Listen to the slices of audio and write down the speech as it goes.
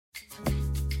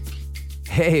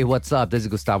Hey, what's up? This is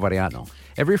Gustavo Arellano.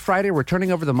 Every Friday, we're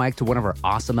turning over the mic to one of our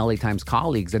awesome LA Times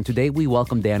colleagues, and today we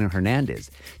welcome Daniel Hernandez.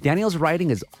 Daniel's writing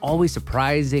is always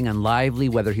surprising and lively,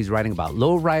 whether he's writing about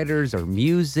lowriders or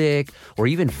music or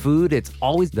even food. It's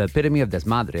always the epitome of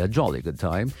desmadre, a jolly good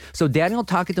time. So Daniel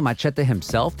talking to Machete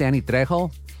himself, Danny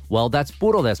Trejo, well, that's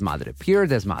puro desmadre, pure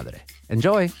desmadre.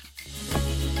 Enjoy.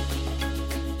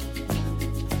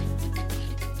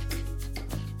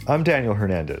 I'm Daniel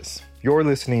Hernandez. You're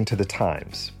listening to The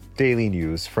Times, daily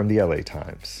news from the LA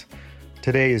Times.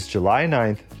 Today is July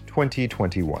 9th,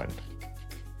 2021.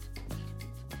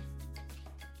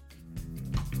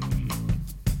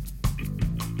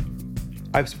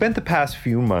 I've spent the past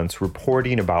few months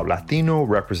reporting about Latino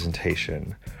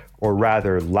representation, or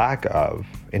rather lack of,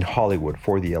 in Hollywood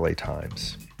for the LA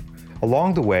Times.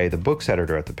 Along the way, the books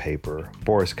editor at the paper,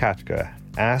 Boris Kachka,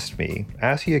 asked me,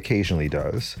 as he occasionally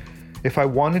does, if I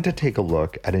wanted to take a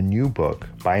look at a new book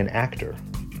by an actor.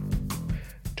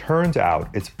 Turns out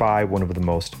it's by one of the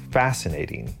most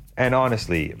fascinating, and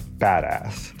honestly,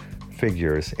 badass,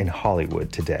 figures in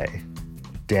Hollywood today,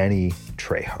 Danny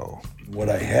Trejo. What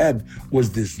I had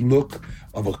was this look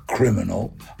of a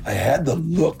criminal. I had the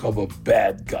look of a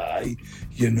bad guy,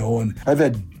 and I've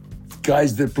had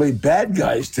guys that play bad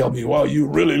guys tell me, wow, you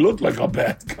really look like a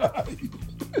bad guy.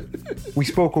 We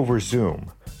spoke over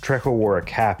Zoom. Trejo wore a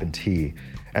cap and tee,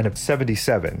 and at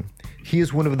 77, he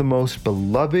is one of the most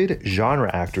beloved genre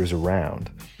actors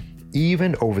around.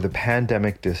 Even over the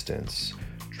pandemic distance,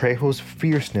 Trejo's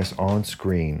fierceness on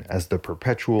screen as the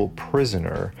perpetual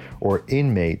prisoner or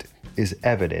inmate is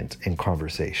evident in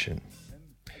conversation.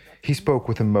 He spoke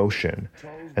with emotion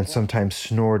and sometimes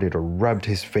snorted or rubbed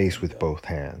his face with both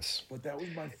hands.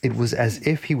 It was as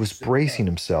if he was bracing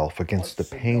himself against the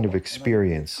pain of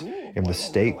experience in the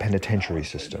state penitentiary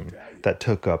system that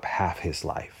took up half his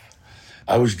life.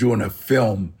 I was doing a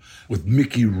film with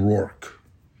Mickey Rourke,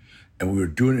 and we were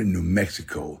doing it in New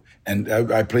Mexico, and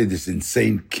I played this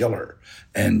insane killer,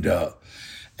 and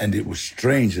it was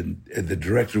strange, and the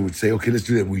director would say, okay, let's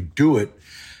do that. We do it,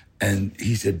 and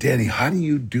he said, Danny, how do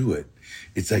you do it?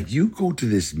 It's like you go to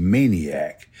this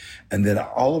maniac, and then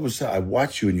all of a sudden I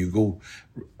watch you and you go,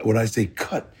 when I say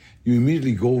cut, you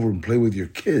immediately go over and play with your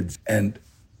kids. And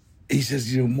he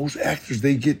says, most actors,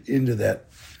 they get into that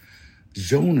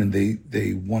zone and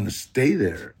they want to stay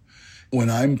there. When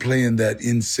I'm playing that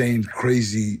insane,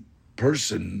 crazy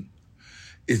person,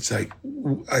 it's like,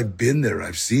 I've been there,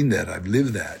 I've seen that, I've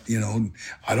lived that,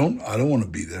 I don't want to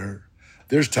be there.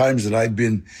 There's times that I've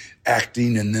been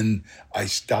acting and then I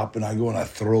stop and I go and I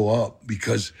throw up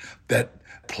because that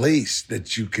place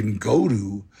that you can go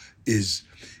to is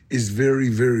very,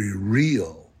 very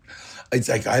real. It's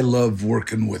like I love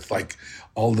working with like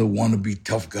all the wannabe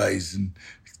tough guys and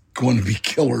going to be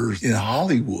killers in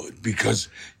Hollywood because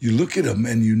you look at them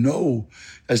and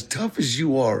as tough as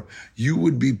you are, you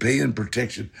would be paying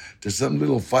protection to some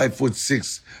little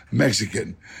 5'6"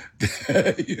 Mexican.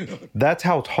 That's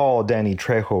how tall Danny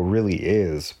Trejo really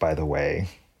is, by the way.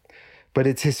 But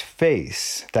it's his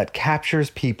face that captures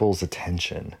people's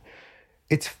attention.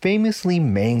 It's famously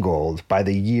mangled by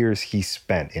the years he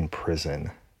spent in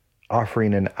prison,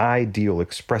 offering an ideal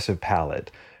expressive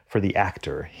palette for the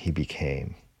actor he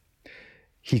became.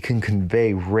 He can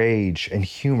convey rage and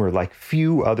humor like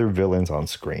few other villains on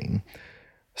screen.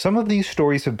 Some of these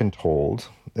stories have been told,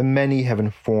 and many have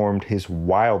informed his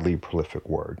wildly prolific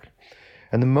work.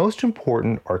 And the most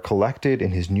important are collected in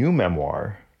his new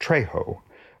memoir, Trejo,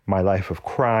 My Life of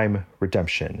Crime,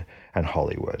 Redemption, and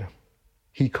Hollywood.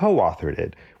 He co-authored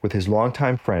it with his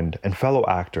longtime friend and fellow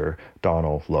actor,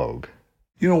 Donald Logue.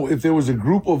 If there was a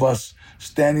group of us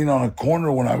standing on a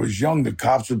corner when I was young, the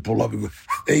cops would pull up and go,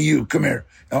 hey, you, come here.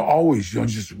 And always, I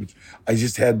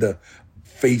just had the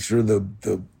face or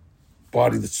the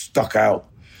body that stuck out.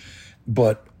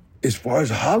 But as far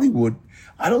as Hollywood,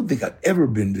 I don't think I've ever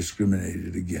been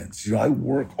discriminated against. I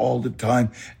work all the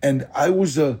time, and I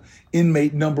was a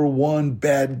inmate number one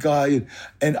bad guy,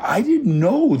 and I didn't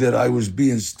know that I was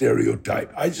being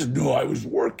stereotyped. I just knew I was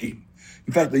working.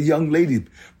 In fact, a young lady,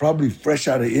 probably fresh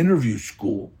out of interview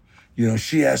school,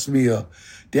 she asked me,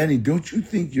 Danny, don't you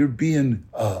think you're being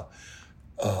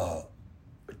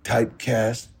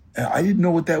typecast? And I didn't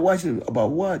know what that was. I said, about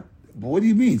what? What do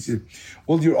you mean? She said,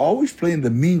 well, you're always playing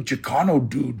the mean Chicano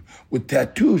dude with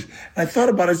tattoos. And I thought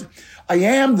about it. I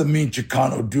am the mean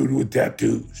Chicano dude with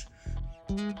tattoos.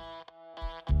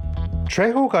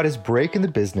 Trejo got his break in the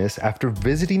business after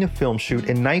visiting a film shoot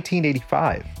in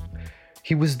 1985.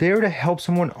 He was there to help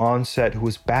someone on set who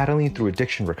was battling through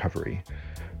addiction recovery.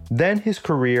 Then his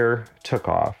career took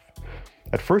off,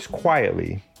 at first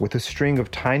quietly, with a string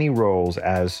of tiny roles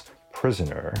as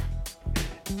prisoner.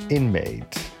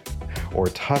 Inmate, or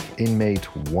Tough Inmate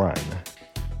 1.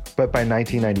 But by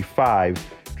 1995,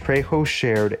 Trejo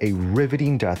shared a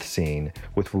riveting death scene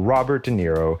with Robert De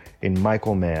Niro in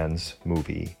Michael Mann's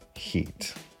movie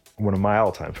Heat, one of my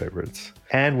all-time favorites,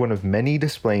 and one of many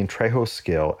displaying Trejo's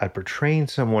skill at portraying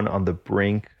someone on the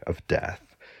brink of death.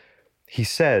 He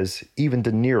says even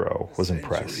De Niro was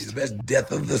impressed. The best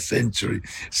death of the century.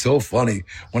 So funny.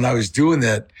 When I was doing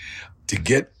that, to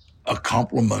get a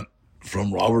compliment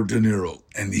from Robert De Niro,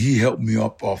 and he helped me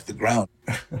up off the ground.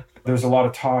 There's a lot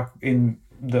of talk in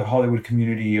the Hollywood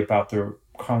community about the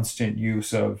constant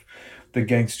use of the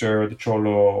gangster, the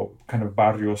cholo, kind of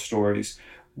barrio stories.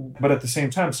 But at the same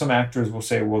time, some actors will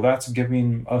say, well, that's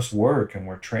giving us work and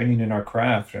we're training in our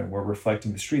craft and we're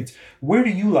reflecting the streets. Where do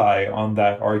you lie on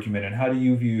that argument, and how do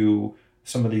you view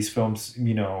some of these films,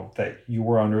 that you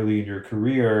were on early in your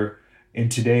career in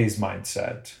today's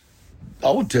mindset?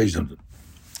 I will tell you something.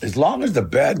 As long as the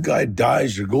bad guy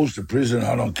dies or goes to prison,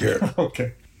 I don't care.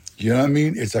 Okay. You know what I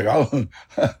mean? It's like,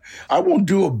 I won't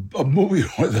do a movie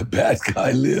where the bad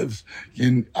guy lives.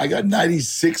 And I got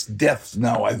 96 deaths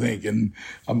now, I think. And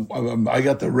I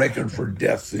got the record for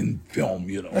deaths in film,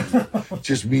 It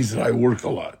just means that I work a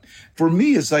lot. For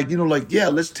me, it's like, yeah,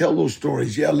 let's tell those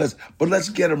stories. Yeah, but let's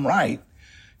get them right.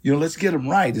 Let's get them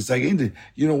right. It's like,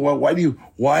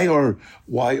 why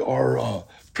are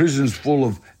prisons full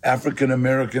of African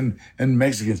American and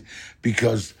Mexicans?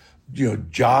 Because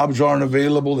jobs aren't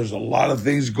available. There's a lot of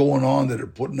things going on that are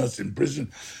putting us in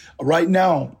prison. Right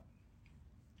now,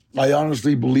 I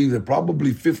honestly believe that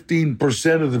probably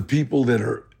 15% of the people that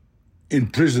are in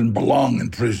prison belong in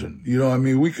prison.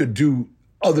 We could do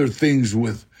other things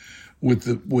with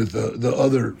the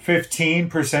other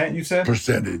 15%. You said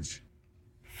percentage.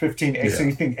 15. Yeah. So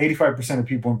you think 85% of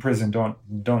people in prison don't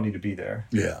need to be there?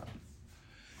 Yeah.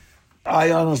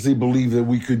 I honestly believe that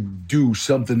we could do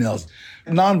something else.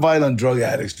 Nonviolent drug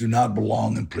addicts do not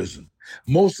belong in prison.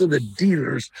 Most of the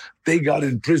dealers they got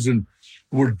in prison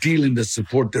were dealing to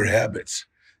support their habits.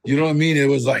 You know what I mean? It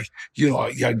was like,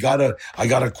 I got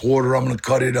a quarter, I'm going to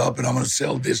cut it up and I'm going to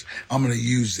sell this. I'm going to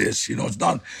use this. It's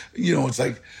not, it's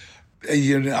like,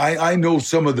 I know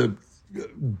some of the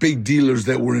big dealers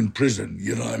that were in prison.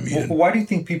 You know what I mean? Well, why do you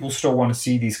think people still want to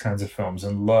see these kinds of films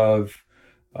and love?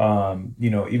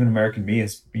 Even American Me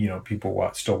is,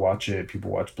 people still watch it.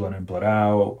 People watch Blood In, Blood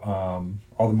Out,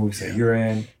 all the movies that you're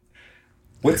in.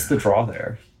 What's the draw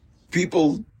there?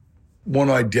 People want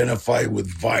to identify with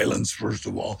violence, first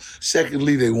of all.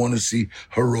 Secondly, they want to see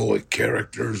heroic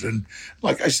characters. And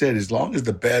like I said, as long as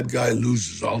the bad guy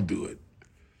loses, I'll do it.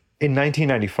 In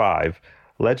 1995,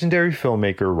 legendary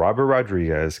filmmaker Robert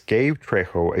Rodriguez gave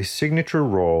Trejo a signature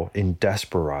role in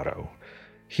Desperado.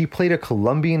 He played a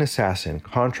Colombian assassin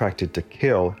contracted to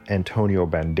kill Antonio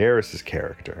Banderas'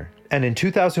 character. And in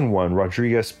 2001,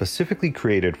 Rodriguez specifically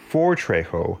created for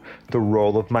Trejo the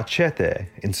role of Machete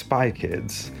in Spy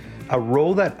Kids, a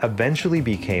role that eventually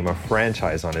became a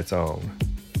franchise on its own.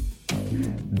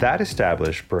 That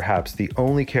established perhaps the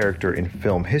only character in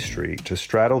film history to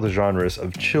straddle the genres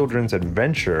of children's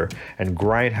adventure and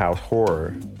grindhouse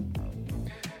horror.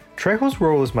 Trejo's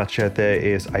role as Machete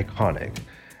is iconic,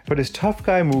 but his tough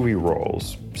guy movie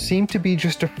roles seem to be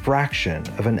just a fraction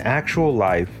of an actual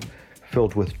life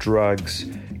filled with drugs,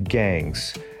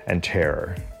 gangs, and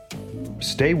terror.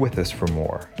 Stay with us for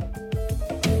more.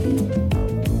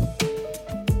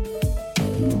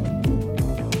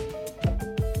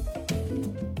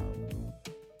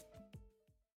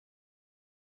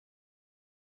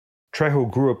 Trejo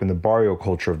grew up in the barrio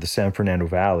culture of the San Fernando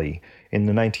Valley in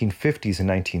the 1950s and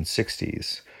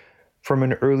 1960s. From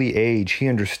an early age, he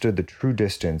understood the true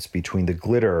distance between the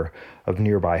glitter of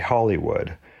nearby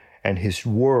Hollywood and his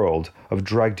world of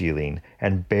drug dealing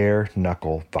and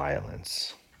bare-knuckle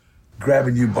violence.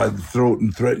 Grabbing you by the throat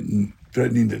and threatening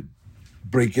to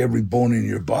break every bone in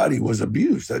your body was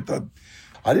abuse.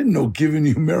 I didn't know giving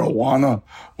you marijuana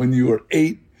when you were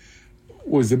 8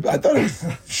 I thought it was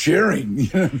sharing. You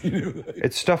know what I mean?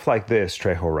 It's stuff like this,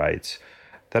 Trejo writes,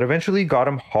 that eventually got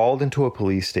him hauled into a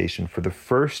police station for the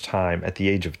first time at the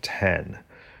age of 10.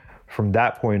 From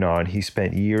that point on, he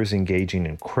spent years engaging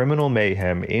in criminal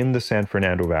mayhem in the San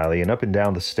Fernando Valley and up and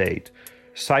down the state,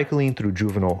 cycling through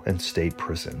juvenile and state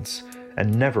prisons,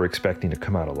 and never expecting to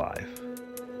come out alive.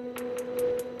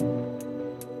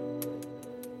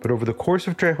 But over the course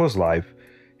of Trejo's life,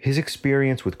 his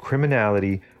experience with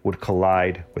criminality would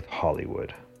collide with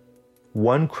Hollywood.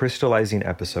 One crystallizing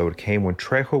episode came when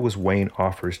Trejo was weighing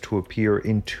offers to appear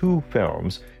in 2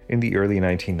 films in the early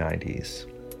 1990s.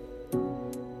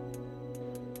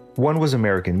 One was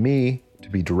American Me, to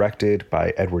be directed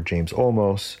by Edward James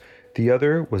Olmos, The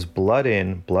other was Blood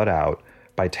In, Blood Out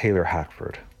by Taylor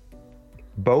Hackford.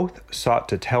 Both sought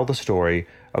to tell the story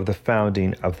of the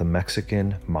founding of the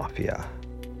Mexican Mafia.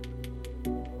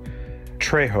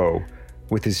 Trejo,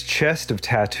 with his chest of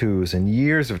tattoos and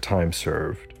years of time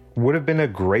served, would have been a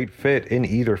great fit in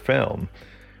either film.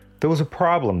 There was a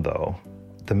problem, though.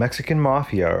 The Mexican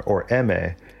Mafia, or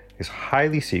ME, is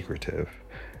highly secretive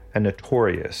and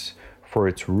notorious for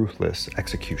its ruthless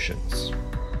executions.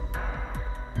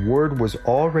 Word was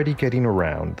already getting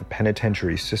around the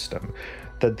penitentiary system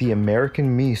that the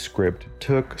American Me script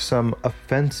took some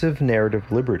offensive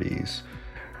narrative liberties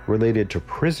related to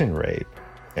prison rape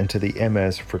and to the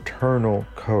ME's fraternal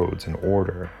codes and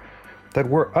order that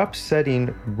were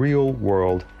upsetting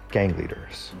real-world gang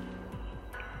leaders.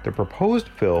 The proposed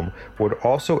film would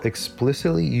also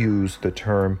explicitly use the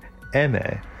term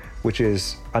ME, which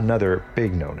is another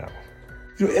big no-no.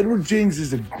 You know, Edward James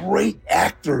is a great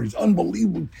actor. He's an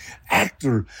unbelievable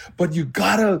actor. But you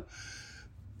gotta,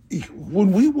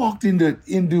 when we walked into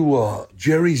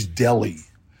Jerry's Deli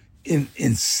in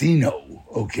Encino,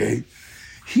 okay,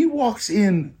 he walks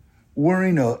in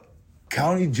wearing a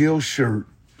county jail shirt,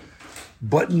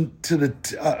 button to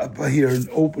the here and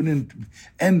open,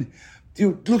 and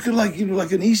looking like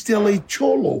like an East LA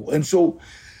cholo. And so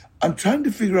I'm trying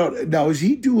to figure out now, is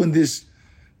he doing this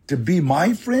to be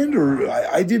my friend, or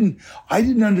I didn't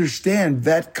understand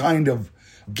that kind of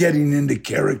getting into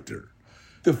character.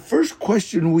 The first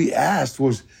question we asked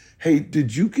was, hey,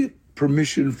 did you get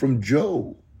permission from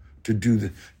Joe to do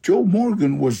this? Joe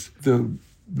Morgan was the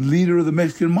leader of the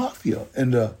Mexican Mafia,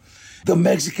 and the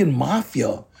Mexican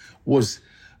Mafia was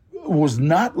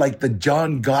not like the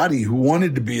John Gotti who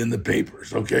wanted to be in the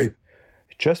papers, okay?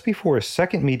 Just before a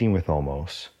second meeting with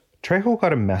Olmos, Trejo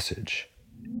got a message.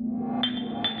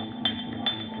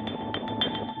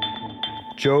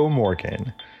 Joe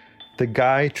Morgan, the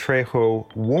guy Trejo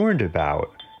warned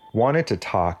about, wanted to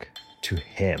talk to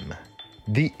him.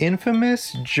 The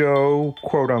infamous Joe,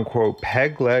 quote-unquote,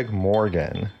 Pegleg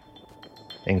Morgan,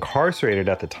 incarcerated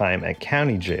at the time at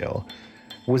county jail,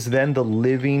 was then the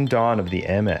living don of the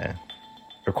ME.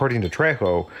 According to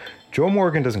Trejo, Joe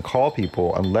Morgan doesn't call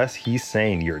people unless he's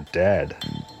saying you're dead.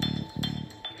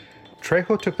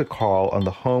 Trejo took the call on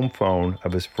the home phone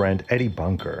of his friend Eddie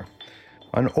Bunker,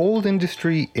 an old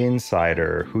industry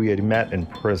insider who he had met in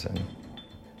prison.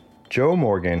 Joe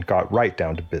Morgan got right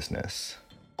down to business.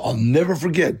 I'll never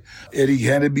forget. Eddie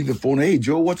handed me the phone. Hey,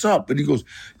 Joe, what's up? And he goes,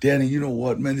 Danny, you know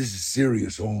what, man, this is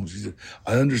serious, Holmes. He said,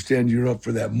 I understand you're up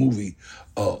for that movie,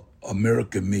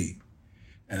 American Me.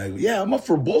 And I go, yeah, I'm up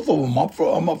for both of them.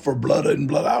 I'm up for Blood In,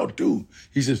 Blood Out, too.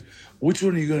 He says, which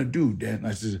one are you going to do, Dan? And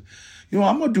I said,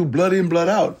 I'm going to do Blood In, Blood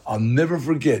Out. I'll never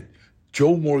forget.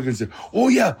 Joe Morgan said, oh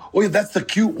yeah, that's the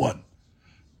cute one.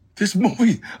 This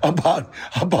movie about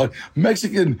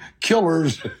Mexican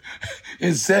killers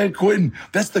in San Quentin,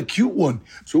 that's the cute one.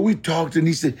 So we talked, and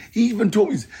he even told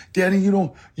me, Danny,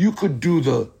 you could do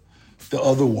the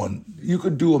other one. You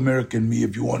could do American Me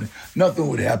if you wanted. Nothing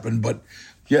would happen, but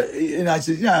yeah. And I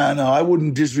said, yeah, no, I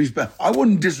wouldn't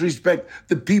disrespect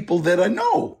the people that I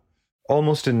know.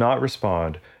 Olmos did not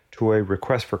respond to a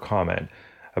request for comment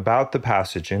about the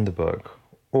passage in the book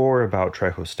or about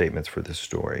Trejo's statements for this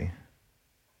story.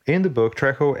 In the book,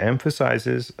 Trejo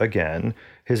emphasizes, again,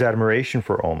 his admiration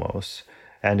for Olmos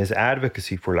and his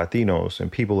advocacy for Latinos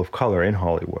and people of color in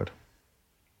Hollywood.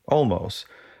 Olmos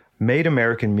made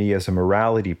American Me as a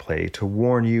morality play to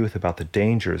warn youth about the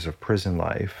dangers of prison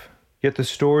life, yet the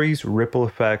story's ripple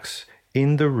effects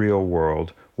in the real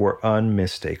world were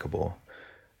unmistakable.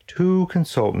 2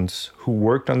 consultants who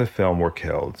worked on the film were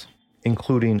killed,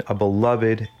 including a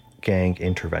beloved gang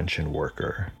intervention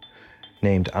worker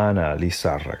named Ana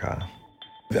Lizárraga.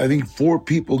 I think 4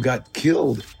 people got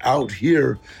killed out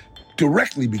here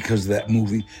directly because of that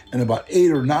movie, and about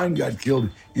 8 or 9 got killed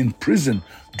in prison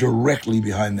directly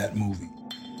behind that movie.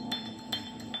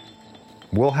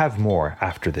 We'll have more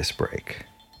after this break.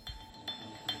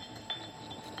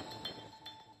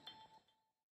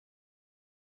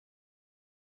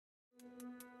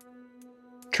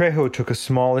 Trejo took a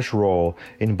smallish role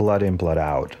in Blood In, Blood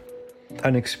Out,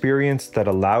 an experience that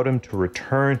allowed him to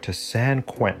return to San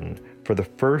Quentin for the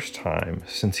first time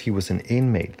since he was an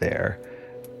inmate there,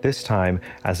 this time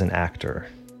as an actor.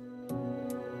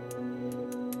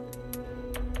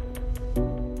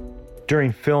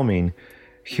 During filming,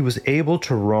 he was able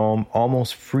to roam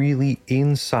almost freely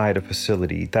inside a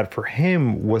facility that for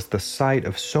him was the site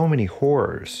of so many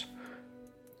horrors.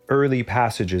 Early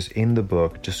passages in the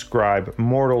book describe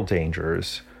mortal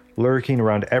dangers lurking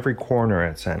around every corner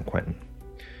at San Quentin.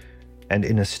 And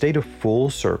in a state of full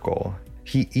circle,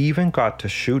 He even got to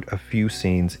shoot a few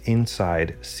scenes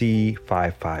inside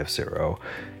C550,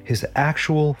 his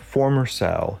actual former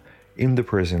cell in the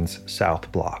prison's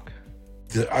South Block.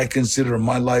 I consider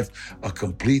my life a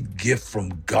complete gift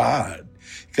from God.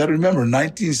 You got to remember,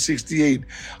 1968,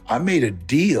 I made a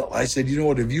deal. I said, you know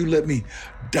what, if you let me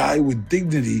die with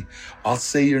dignity, I'll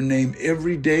say your name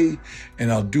every day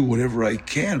and I'll do whatever I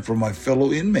can for my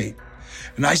fellow inmate.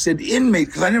 And I said inmate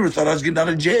because I never thought I was getting out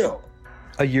of jail.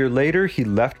 A year later, he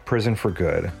left prison for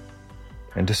good.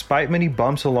 And despite many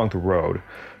bumps along the road,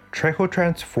 Trejo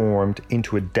transformed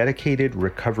into a dedicated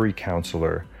recovery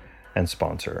counselor and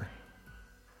sponsor.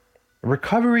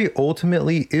 Recovery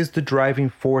ultimately is the driving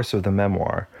force of the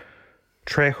memoir.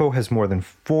 Trejo has more than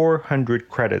 400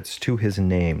 credits to his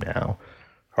name now,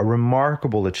 a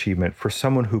remarkable achievement for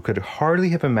someone who could hardly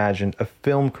have imagined a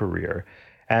film career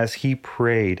as he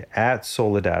prayed at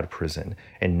Soledad Prison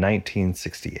in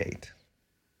 1968.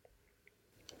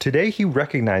 Today, he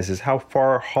recognizes how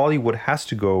far Hollywood has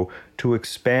to go to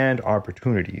expand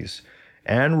opportunities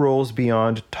and roles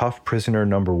beyond tough prisoner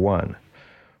number one.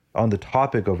 On the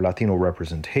topic of Latino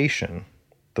representation,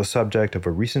 the subject of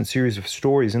a recent series of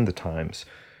stories in the Times,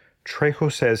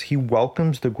 Trejo says he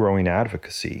welcomes the growing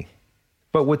advocacy.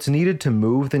 But what's needed to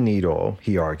move the needle,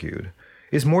 he argued,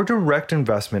 is more direct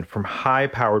investment from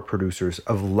high-powered producers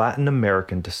of Latin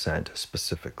American descent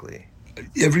specifically.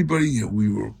 Everybody,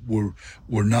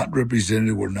 we're not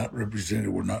represented, we're not represented,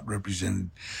 we're not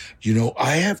represented.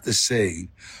 I have to say,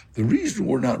 the reason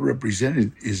we're not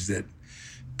represented is that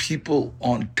people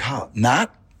on top,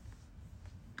 not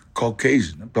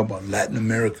Caucasian, I'm talking about Latin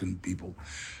American people,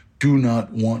 do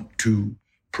not want to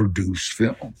produce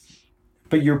film.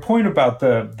 But your point about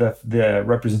the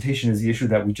representation is the issue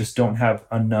that we just don't have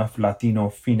enough Latino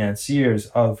financiers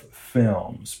of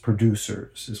films,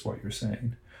 producers, is what you're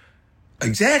saying.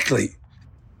 Exactly.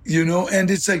 And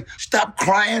it's like, stop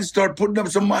crying, start putting up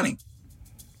some money.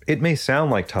 It may sound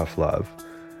like tough love,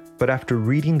 but after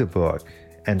reading the book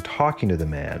and talking to the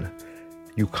man,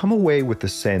 you come away with the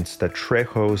sense that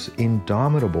Trejo's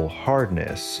indomitable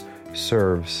hardness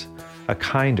serves a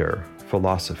kinder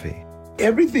philosophy.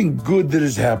 Everything good that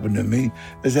has happened to me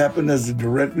has happened as a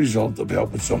direct result of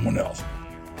helping someone else.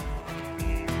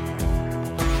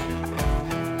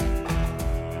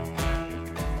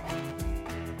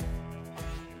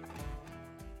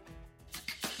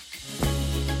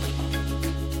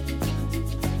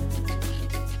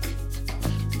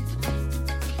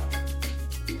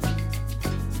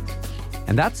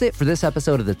 And that's it for this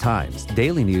episode of The Times,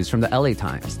 daily news from the LA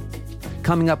Times.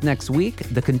 Coming up next week,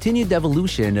 the continued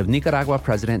devolution of Nicaragua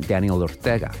President Daniel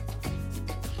Ortega.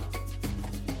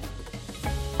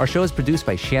 Our show is produced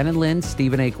by Shannon Lynn,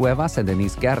 Stephen A. Cuevas, and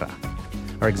Denise Guerra.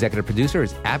 Our executive producer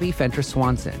is Abby Fentress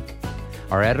Swanson.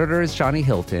 Our editor is Shawnee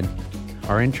Hilton.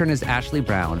 Our intern is Ashley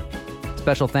Brown.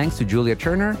 Special thanks to Julia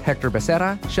Turner, Hector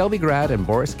Becerra, Shelby Grad, and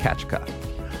Boris Kachka.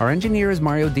 Our engineer is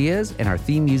Mario Diaz, and our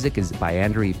theme music is by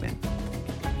Andrew Eatman.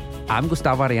 I'm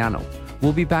Gustavo Arellano.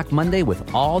 We'll be back Monday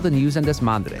with all the news and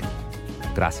desmadre.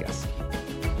 Gracias.